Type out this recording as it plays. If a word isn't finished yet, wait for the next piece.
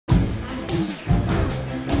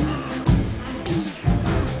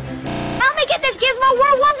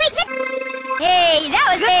Hey, that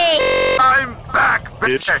was great! I'm back,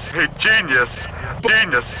 bitch! Hey, genius!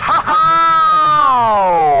 Genius! Ha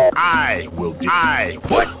ha! I will do.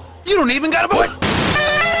 What? You don't even got a what?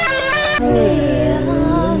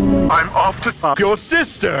 I'm off to fuck your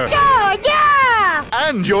sister! Yeah, yeah!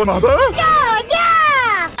 And your mother! Yeah,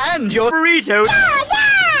 yeah! And your burrito! Yeah,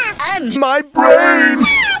 yeah! And my brain!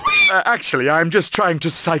 Actually, I'm just trying to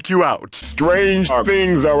psych you out. Strange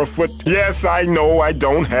things are afoot. Yes, I know I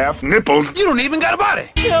don't have nipples. You don't even got a body.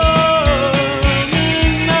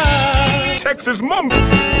 Texas mumble.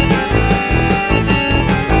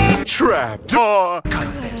 Trapped. Oh.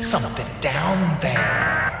 Cause there's something down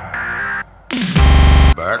there.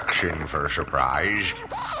 Action for surprise.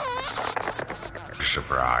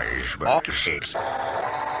 Surprise boxes.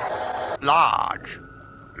 Large.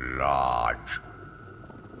 Large.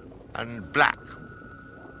 And black.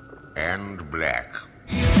 And black.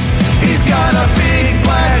 He's got a big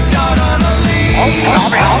black dot on a lead.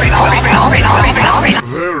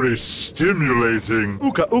 Very stimulating.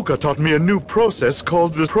 Uka taught me a new process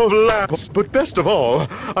called the prolapse. But best of all,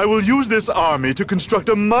 I will use this army to construct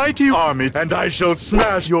a mighty army, and I shall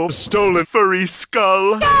smash your stolen furry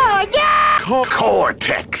skull. Yeah, yeah!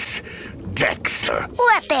 Cortex. Dexter.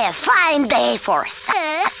 What a fine day for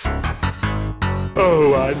sex!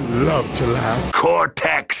 Oh, I love to laugh.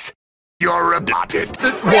 Cortex. You're adopted.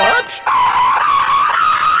 What?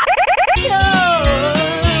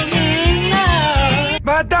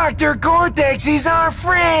 But Dr. Cortex, he's our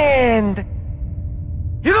friend.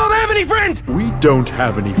 You don't have any friends? We don't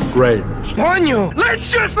have any friends. Ponyo,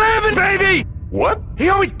 let's just laugh it, baby! What? He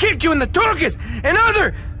always kicked you in the tuchus and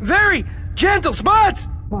other very gentle spots.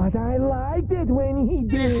 But I liked it when he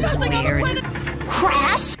did. There's nothing on the planet.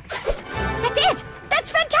 Crash? That's it!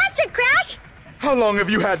 That's fantastic, Crash! How long have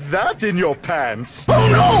you had that in your pants? Oh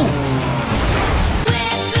no!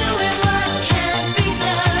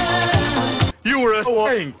 You were a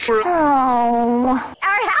wank. Oh,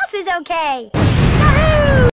 our house is okay.